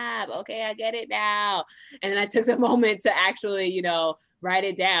 snap. Okay, I get it now. And then I took the moment to actually, write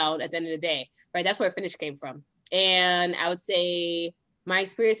it down at the end of the day, right? That's where finish came from. And I would say my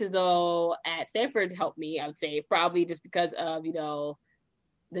experiences though at Stanford helped me, I would say, probably just because of,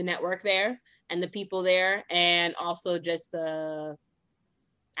 the network there and the people there, and also just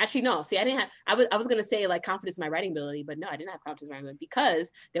actually, no, see, I didn't have, I was going to say confidence in my writing ability, but no, I didn't have confidence in my writing ability because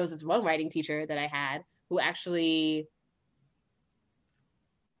there was this one writing teacher that I had who actually,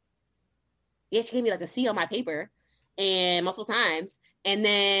 she gave me a C on my paper and multiple times. And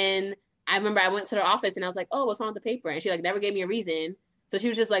then I remember I went to her office and I was like, oh, what's wrong with the paper? And she never gave me a reason. So she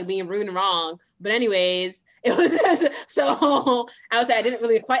was just being rude and wrong. But anyways, it was just, so I would say I didn't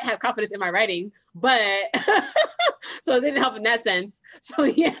really quite have confidence in my writing, but so it didn't help in that sense. So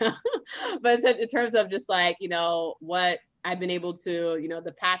yeah, but in terms of just what I've been able to,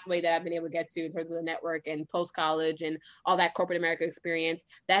 the pathway that I've been able to get to in terms of the network and post-college and all that corporate America experience,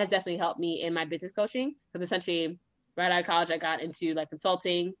 that has definitely helped me in my business coaching. Because essentially right out of college, I got into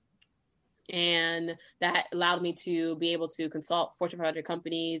consulting, and that allowed me to be able to consult Fortune 500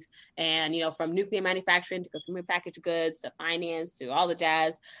 companies, and from nuclear manufacturing to consumer packaged goods to finance to all the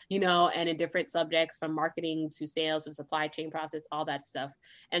jazz, and in different subjects from marketing to sales to supply chain process, all that stuff.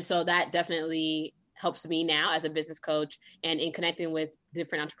 And so that definitely helps me now as a business coach and in connecting with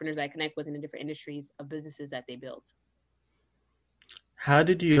different entrepreneurs that I connect with in the different industries of businesses that they build. How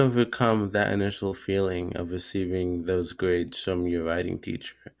did you overcome that initial feeling of receiving those grades from your writing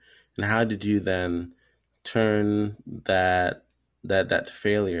teacher? And how did you then turn that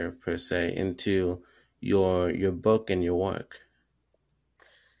failure per se into your book and your work?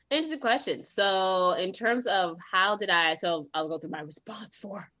 Interesting question. So in terms of I'll go through my response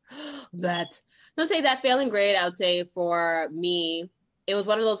for that. So I'd say that failing grade, I would say for me, it was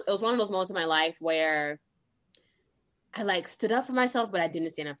one of those moments in my life where I stood up for myself, but I didn't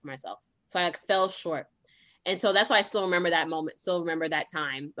stand up for myself. So I fell short. And so that's why I still remember that moment, still remember that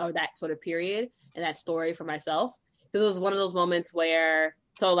time or that sort of period and that story for myself. Because it was one of those moments where,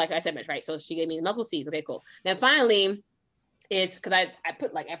 so like I said, right? So she gave me multiple C's. Okay, cool. Then finally, it's because I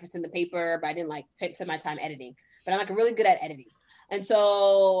put efforts in the paper, but I didn't spend my time editing. But I'm really good at editing. And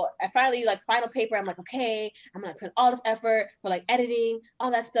so I finally, final paper, I'm okay, I'm going to put all this effort for editing, all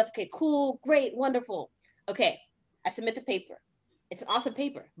that stuff. Okay, cool, great, wonderful. Okay, I submit the paper. It's an awesome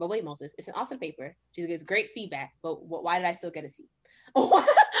paper. But wait, Moses, it's an awesome paper. She gives great feedback. But why did I still get a C?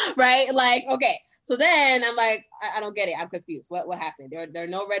 Right? Okay. So then I'm I don't get it. I'm confused. What happened? There are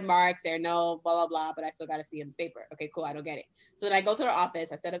no red marks. There are no blah, blah, blah. But I still got a C in this paper. Okay, cool. I don't get it. So then I go to her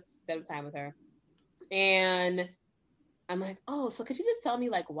office. I set up time with her. And I'm like, oh, so could you just tell me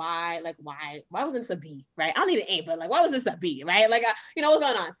why wasn't this a B, right? I don't need an A, but like, why was this a B, right? Like, what's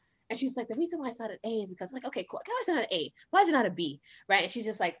going on? And she's like, the reason why it's not an A is because, like, okay, cool. Why is it not an A? Why is it not a B? Right? And she's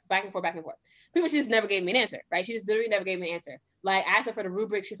just like back and forth. People, she just never gave me an answer, right? She just literally never gave me an answer. Like, I asked her for the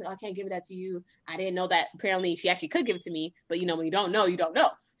rubric. She's like, oh, I can't give that to you. I didn't know that apparently she actually could give it to me. But, when you don't know, you don't know.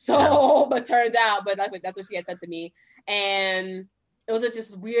 So, but turns out, but that's what she had said to me. And it was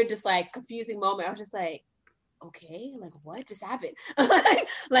just weird, just like confusing moment. I was just like, okay, like what just happened?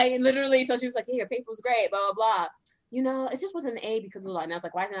 like literally, so she was like, hey, your paper was great, blah, blah, blah. It just wasn't an A because of and I was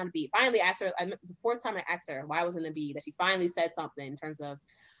like, why is it not a B? Finally asked her, the fourth time I asked her why it wasn't a B, that she finally said something in terms of,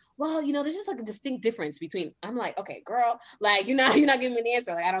 well, there's just like a distinct difference between, I'm like, okay, girl, like, you're not giving me the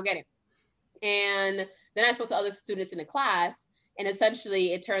answer. Like, I don't get it. And then I spoke to other students in the class, and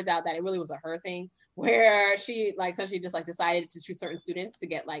essentially it turns out that it really was a her thing, where she like essentially just like decided to choose certain students to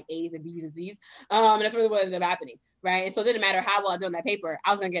get like A's and B's and Z's. And that's really what ended up happening. Right. And so it didn't matter how well I did on that paper,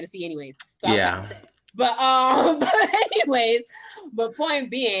 I was gonna get a C anyways. So I was kind of upset. But anyways, but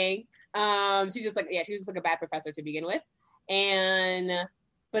point being, she was just like a bad professor to begin with.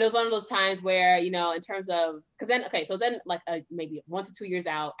 But it was one of those times where, in terms of, so then like maybe 1 to 2 years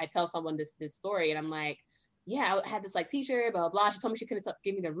out, I tell someone this story, and I'm like, yeah, I had this like teacher, blah, blah, blah. She told me she couldn't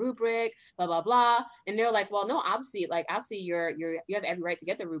give me the rubric, blah, blah, blah. And they're like, well, no, obviously you have every right to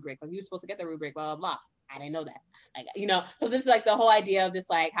get the rubric. Like, you're supposed to get the rubric, blah, blah, blah. I didn't know that. Like, so this is like the whole idea of just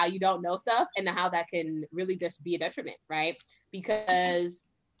like how you don't know stuff and how that can really just be a detriment, right? Because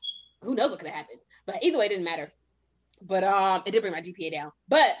who knows what could have happened. But either way, it didn't matter. But it did bring my GPA down.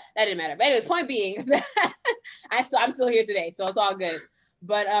 But that didn't matter. But anyways, point being that I'm still here today, so it's all good.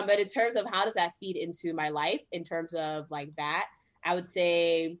 But in terms of how does that feed into my life, in terms of like that, I would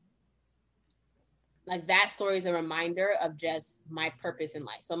say like that story is a reminder of just my purpose in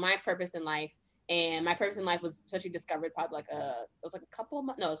life. So my purpose in life was essentially discovered probably it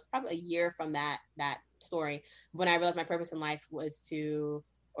was probably a year from that story, when I realized my purpose in life is to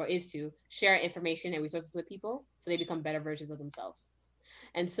share information and resources with people so they become better versions of themselves.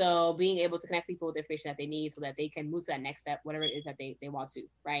 And so being able to connect people with the information that they need so that they can move to that next step, whatever it is that they want to,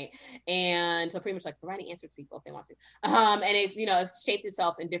 right? And so pretty much like providing answers to people if they want to. And it's shaped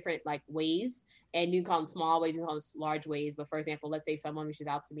itself in different like ways, and you can call them small ways, you can call them large ways. But for example, let's say someone reaches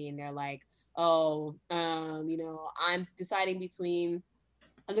out to me and they're like, I'm deciding between,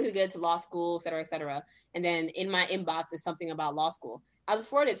 I'm looking to get to law school, et cetera, et cetera. And then in my inbox is something about law school. I'll just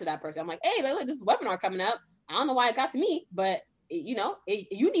forward it to that person. I'm like, hey, look, this is webinar coming up. I don't know why it got to me, but you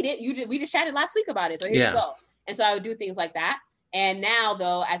need it. We just chatted last week about it. So here you go. And so I would do things like that. And now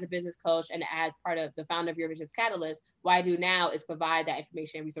though, as a business coach and as part of the founder of Your Business Catalyst, what I do now is provide that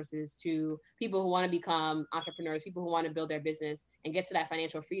information and resources to people who want to become entrepreneurs, people who want to build their business and get to that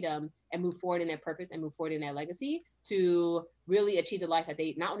financial freedom and move forward in their purpose and move forward in their legacy to really achieve the life that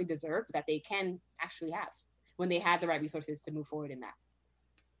they not only deserve, but that they can actually have when they have the right resources to move forward in that.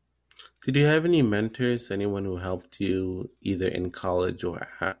 Did you have any mentors, anyone who helped you either in college or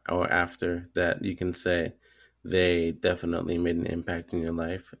after, that you can say they definitely made an impact in your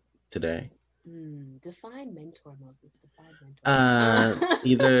life today? Define mentor, Moses. Define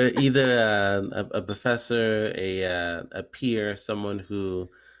mentor. Either a professor, a peer, someone who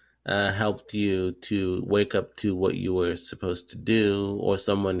helped you to wake up to what you were supposed to do, or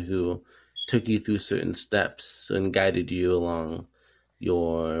someone who took you through certain steps and guided you along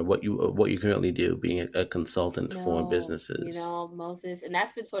what you currently do, being a consultant for businesses. Moses, and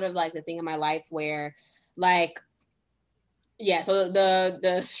that's been sort of like the thing in my life where, like, yeah. So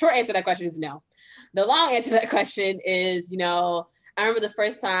the short answer to that question is no. The long answer to that question is, I remember the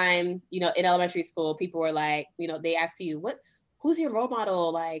first time, in elementary school, people were like, they ask you, who's your role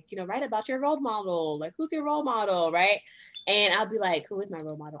model? Like, write about your role model. Like, who's your role model, right? And I'll be like, who is my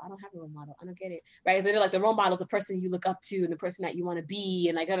role model? I don't have a role model. I don't get it, right? They're like, the role model is the person you look up to and the person that you want to be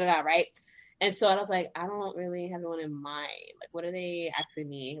and like, right? And so I was like, I don't really have anyone in mind. Like, what are they asking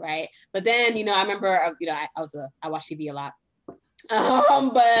me, right? But then, I remember, I watch TV a lot.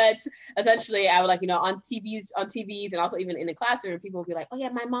 But essentially I would like, on TVs and also even in the classroom, people would be like, oh yeah,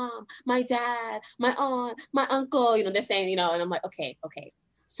 my mom, my dad, my aunt, my uncle, they're saying, and I'm like, okay.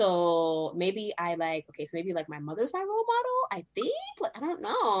 So maybe maybe like my mother's my role model. I think, like, I don't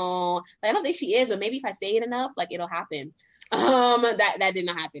know. Like, I don't think she is, but maybe if I say it enough, like it'll happen. That did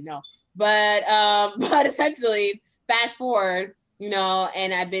not happen. No, but essentially fast forward,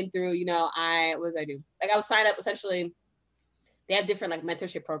 and I've been through, what did I do? Like I was signed up essentially. They have different like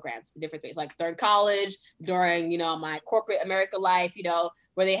mentorship programs, different things like during college, during, my corporate America life,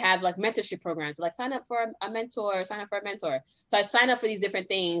 where they have like mentorship programs, like sign up for a mentor. So I signed up for these different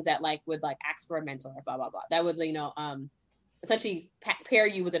things that like would like ask for a mentor, blah, blah, blah. That would, essentially pair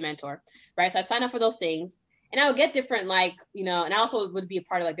you with a mentor, right? So I signed up for those things, and I would get different, like, you know, and I also would be a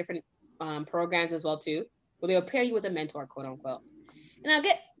part of like different programs as well too, where they would pair you with a mentor, quote unquote. And I'll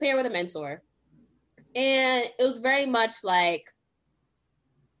get paired with a mentor, and it was very much like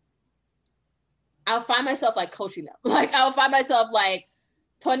I'll find myself like coaching them. Like I'll find myself like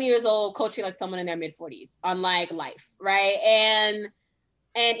 20 years old coaching like someone in their mid 40s on like life, right? And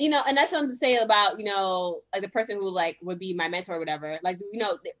you know, and that's something to say about, you know, like the person who like would be my mentor or whatever. Like, you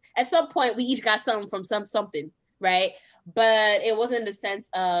know, at some point we each got something from something, right? But it wasn't in the sense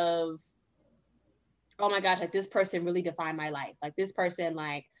of, oh my gosh, like this person really defined my life. Like this person,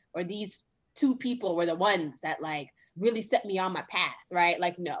 like, or these two people were the ones that like really set me on my path, right?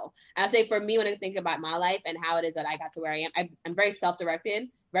 Like, no. I'll say for me, when I think about my life and how it is that I got to where I am, I'm very self-directed,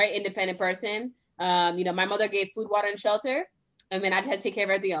 very independent person. You know, my mother gave food, water, and shelter, and then I had to take care of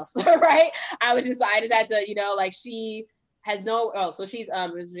everything else, right? I just had to, you know, like she has no, so she's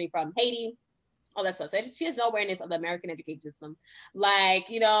originally from Haiti, all that stuff. So she has no awareness of the American education system. Like,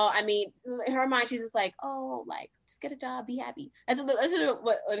 you know, I mean, in her mind, she's just like, oh, like, just get a job, be happy. That's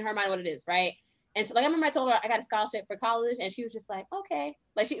what in her mind what it is, right? And so, like, I remember I told her I got a scholarship for college, and she was just like, okay.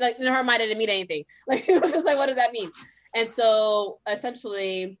 Like, she, like, in her mind, it didn't mean anything. Like, she was just like, what does that mean? And so,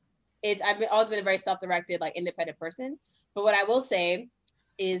 essentially, I've always been a very self-directed, like, independent person. But what I will say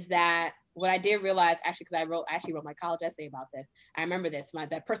is that what I did realize, actually, because I actually wrote my college essay about this. I remember this,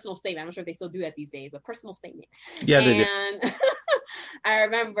 that personal statement. I'm not sure if they still do that these days, but personal statement. Yeah, they do. And I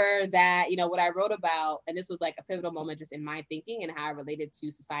remember that, you know, what I wrote about, and this was like a pivotal moment just in my thinking and how I related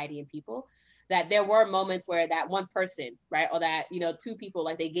to society and people, that there were moments where that one person, right, or that, you know, two people,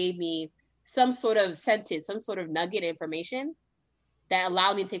 like they gave me some sort of sentence, some sort of nugget information that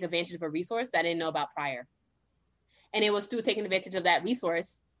allowed me to take advantage of a resource that I didn't know about prior. And it was through taking advantage of that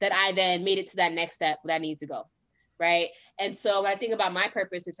resource that I then made it to that next step that I need to go, right? And so when I think about my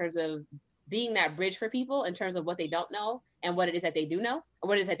purpose in terms of being that bridge for people in terms of what they don't know and what it is that they do know, or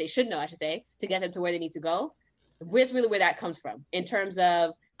what it is that they should know, I should say, to get them to where they need to go, where's really where that comes from in terms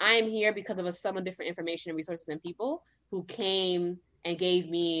of I'm here because of some of different information and resources and people who came and gave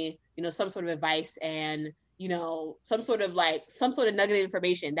me, you know, some sort of advice and, you know, some sort of nugget of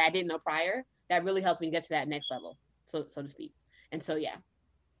information that I didn't know prior that really helped me get to that next level, so to speak. And so, yeah.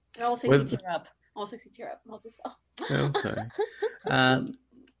 I almost makes me tear up. I was just, oh. I'm sorry.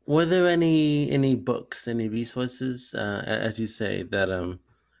 Were there any books, any resources, as you say, that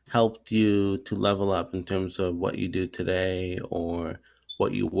helped you to level up in terms of what you do today or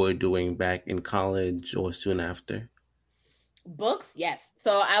what you were doing back in college or soon after? Books, yes.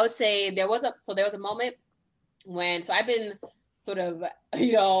 So I would say there was a moment when, so I've been sort of,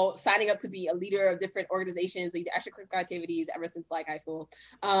 you know, signing up to be a leader of different organizations, lead extracurricular activities ever since like high school.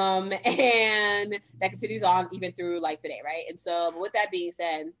 And that continues on even through like today, right? And so with that being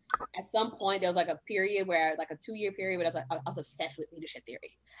said, at some point there was like a period where, like a 2-year period where I was obsessed with leadership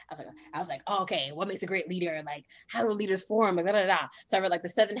theory. I was like, oh, okay, what makes a great leader? Like, how do leaders form? Like, da, da, da. So I read like the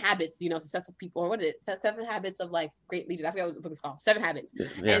 7 habits, you know, successful people, or what is it? 7 habits of like great leaders. I forget what the book is called. 7 habits.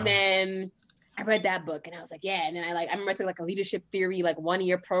 Yeah. And then I read that book and I was like, yeah. And then I remember I took like a leadership theory, like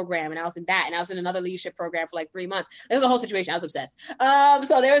 1-year program, and I was in that, and I was in another leadership program for like 3 months. It was a whole situation. I was obsessed.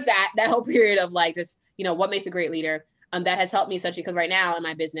 So there was that whole period of like this, you know, what makes a great leader. That has helped me essentially, because right now in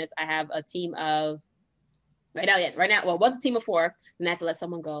my business, I have a team of well, it was a team of 4, and I had to let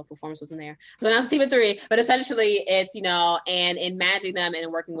someone go. Performance wasn't there. So now it's a team of 3, but essentially it's, you know, and in managing them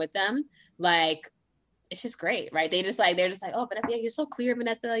and working with them, like, it's just great, right? They're just like, oh, Vanessa, you're so clear,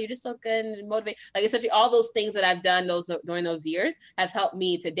 Vanessa. You're just so good and motivated. Like, essentially all those things that I've done during those years have helped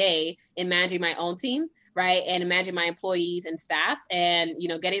me today in managing my own team, right? And managing my employees and staff, and, you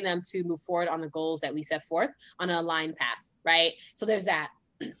know, getting them to move forward on the goals that we set forth on an aligned path, right? So there's that.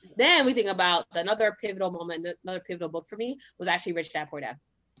 Then we think about another pivotal moment, another pivotal book for me was actually Rich Dad Poor Dad.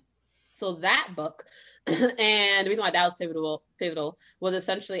 So that book, and the reason why that was pivotal was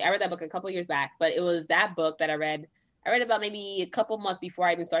essentially, I read that book a couple of years back, but it was that book that I read about maybe a couple months before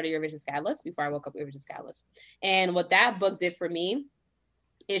I even started Your Vision Catalyst, before I woke up Your Vision Catalyst. And what that book did for me,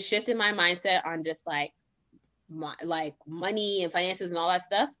 it shifted my mindset on just like money and finances and all that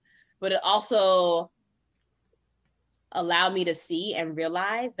stuff. But it also allowed me to see and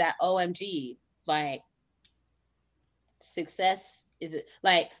realize that, OMG, like, success is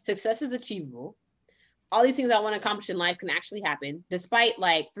achievable. All these things I want to accomplish in life can actually happen, despite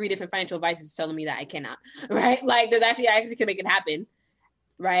like 3 different financial advisors telling me that I cannot, right? Like, I actually can make it happen,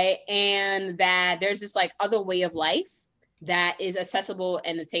 right? And that there's this like other way of life that is accessible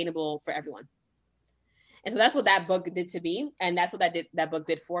and attainable for everyone. And so that's what that book did to me, and that's what that book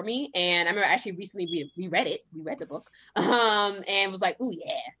did for me. And I remember actually recently we read the book, and was like, oh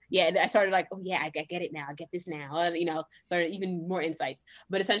yeah. And I started like, oh yeah, I get it now, I get this now, and started even more insights.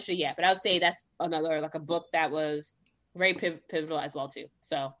 But essentially, yeah. But I would say that's another like a book that was very pivotal as well too.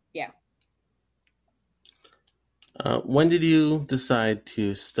 So yeah. When did you decide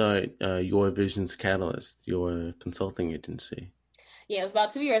to start Your Visions Catalyst, your consulting agency? Yeah, it was about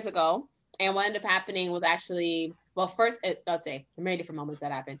 2 years ago. And what ended up happening was actually, well, first, I'll say many different moments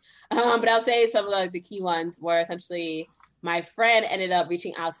that happened. But I'll say some of the key ones were essentially my friend ended up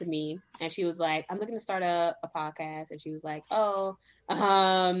reaching out to me and she was like, I'm looking to start a podcast. And she was like, oh,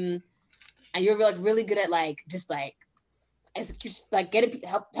 and you're like really good at like, just like, execute, like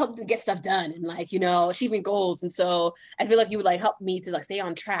help to get stuff done and like, achieving goals. And so I feel like you would like help me to like stay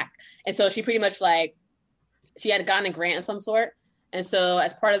on track. And so she pretty much like, she had gotten a grant of some sort. And so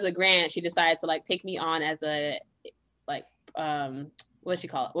as part of the grant, she decided to like take me on as a like what did she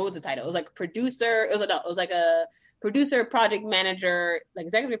call it? What was the title? It was like producer. It was like a producer, project manager, like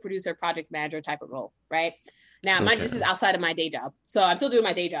executive producer, project manager type of role, right? Now, mind you, this is outside of my day job. So I'm still doing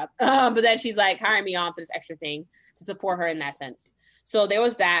my day job. But then she's like hiring me on for this extra thing to support her in that sense. So there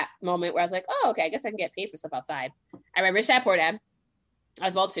was that moment where I was like, oh, okay, I guess I can get paid for stuff outside. I read Rich Dad Poor Dad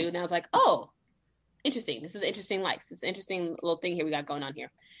as well too. And I was like, oh, interesting. This is an interesting life. It's an interesting little thing here we got going on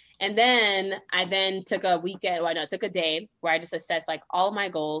here. And then I took a weekend, took a day where I just assessed like all of my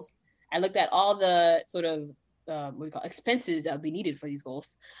goals. I looked at all the sort of expenses that would be needed for these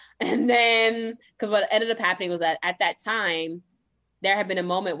goals. And then, because what ended up happening was that at that time, there had been a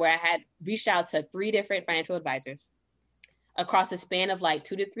moment where I had reached out to 3 different financial advisors across a span of like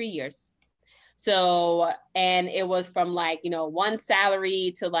 2 to 3 years. So, and it was from like, one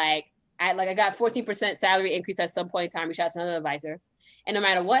salary to like, I got 14% salary increase at some point in time, reached out to another advisor. And no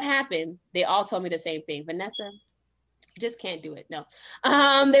matter what happened, they all told me the same thing. Vanessa, you just can't do it. No.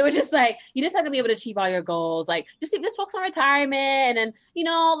 They were just like, you're just not gonna be able to achieve all your goals. Like, just focus on retirement. And then,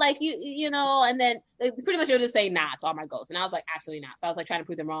 and then pretty much they were just saying, nah, it's all my goals. And I was like, absolutely not. So I was like trying to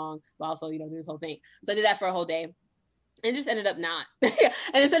prove them wrong, but also, doing this whole thing. So I did that for a whole day. And it just ended up not.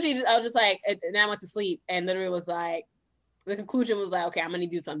 And essentially I was just like, and then I went to sleep and literally was like, the conclusion was like, okay, I'm gonna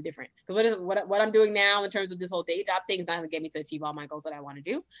do something different because what I'm doing now in terms of this whole day job thing is not gonna get me to achieve all my goals that I want to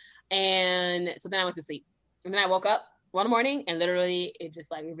do. And so then I went to sleep, and then I woke up one morning and literally it just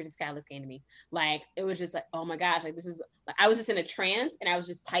like Visions Catalyst came to me. Like it was just like, oh my gosh, like this is like I was just in a trance and I was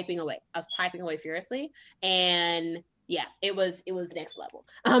just typing away. I was typing away furiously, and yeah, it was next level.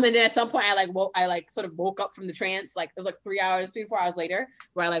 And then at some point I sort of woke up from the trance. Like it was like 3 to 4 hours later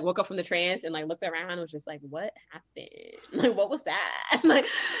where I like woke up from the trance and like looked around and was just like, what happened? Like, what was that? Like,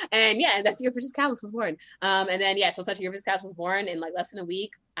 and yeah, and that's Your Visions Catalyst was born. And then, yeah, so essentially Your Visions Catalyst was born in like less than a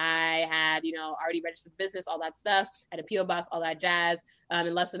week. I had, already registered the business, all that stuff, had a PO box, all that jazz.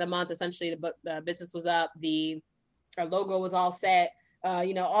 In less than a month, essentially the business was up. Our logo was all set.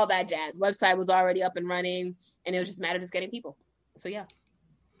 All that jazz. Website was already up and running, and it was just a matter of just getting people. So yeah.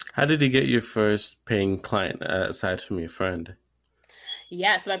 How did you get your first paying client aside from your friend?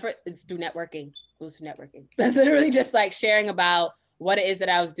 Yeah, so my first is through networking. It was through networking. That's literally just like sharing about what it is that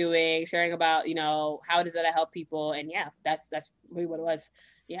I was doing, sharing about how it is that I help people, and yeah, that's really what it was.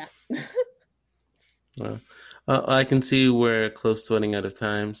 Yeah. Well, I can see we're close to running out of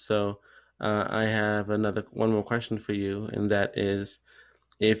time, so I have one more question for you, and that is,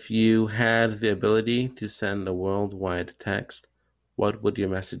 if you had the ability to send a worldwide text, what would your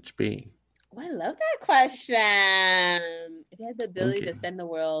message be? Oh, I love that question. If you had the ability to send the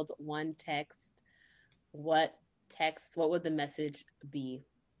world one text, what would the message be?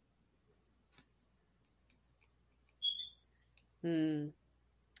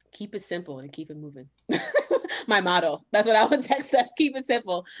 Keep it simple and keep it moving. My motto. That's what I would text them. Keep it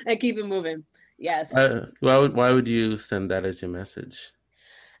simple and keep it moving. Yes. Why would you send that as your message?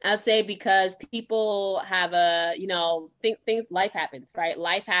 I'd say because people have life happens, right?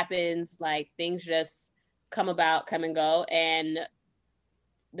 Life happens, like things just come and go. And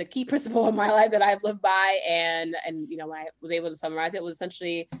the key principle of my life that I've lived by and when I was able to summarize it was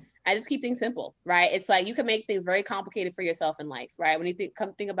essentially, I just keep things simple, right? It's like you can make things very complicated for yourself in life, right? When you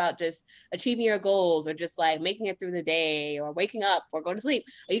think about just achieving your goals or just like making it through the day or waking up or going to sleep,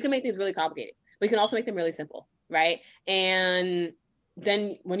 you can make things really complicated, but you can also make them really simple, right? And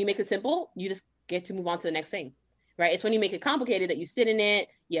then when you make it simple, you just get to move on to the next thing, right? It's when you make it complicated that you sit in it,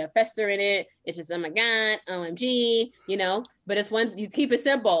 you fester in it. It's just, oh my God, OMG, but it's when you keep it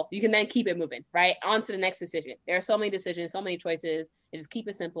simple, you can then keep it moving, right? On to the next decision. There are so many decisions, so many choices. You just keep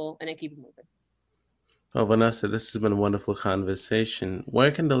it simple and then keep it moving. Well, Vanessa, this has been a wonderful conversation.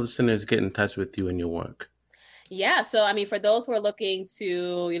 Where can the listeners get in touch with you and your work? Yeah. So, I mean, for those who are looking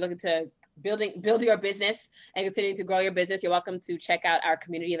to build your business and continuing to grow your business, you're welcome to check out our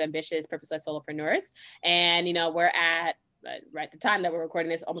community of ambitious, purpose-led solopreneurs. And, we're at, right at the time that we're recording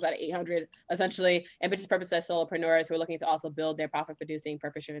this, almost at 800, essentially, ambitious, purpose-led solopreneurs who are looking to also build their profit-producing,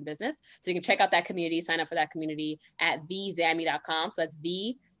 purpose-driven business. So you can check out that community, sign up for that community at vzammy.com. So that's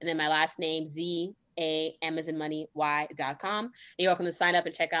V, and then my last name, Z, A-M as in money, Y.com. And you're welcome to sign up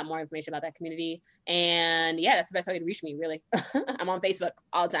and check out more information about that community. And yeah, that's the best way to reach me, really. I'm on Facebook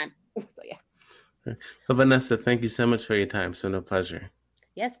all the time. So yeah. So Vanessa, thank you so much for your time. It's been a pleasure.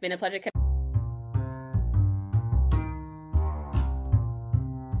 Yes, been a pleasure.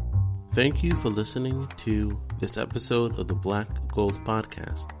 Thank you for listening to this episode of the Black Gold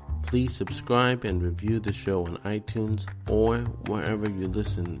Podcast. Please subscribe and review the show on iTunes or wherever you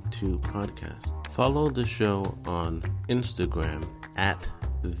listen to podcasts. Follow the show on Instagram at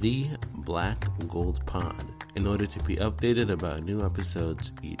The Black Gold Pod in order to be updated about new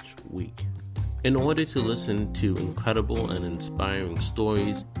episodes each week. In order to listen to incredible and inspiring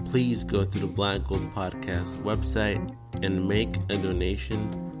stories, please go to the Black Gold Podcast website and make a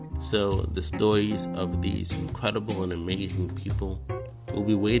donation so the stories of these incredible and amazing people will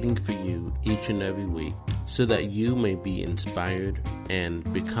be waiting for you each and every week so that you may be inspired and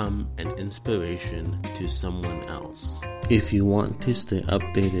become an inspiration to someone else. If you want to stay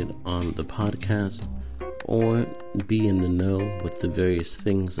updated on the podcast or be in the know with the various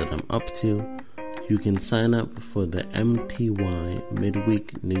things that I'm up to, you can sign up for the MTY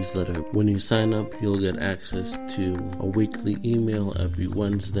Midweek newsletter. When you sign up, you'll get access to a weekly email every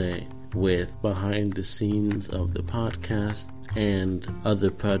Wednesday with behind the scenes of the podcast and other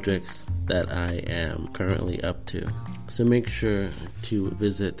projects that I am currently up to. So make sure to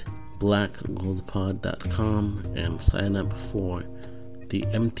visit blackgoldpod.com and sign up for the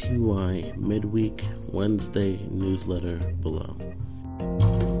MTY Midweek Wednesday newsletter below.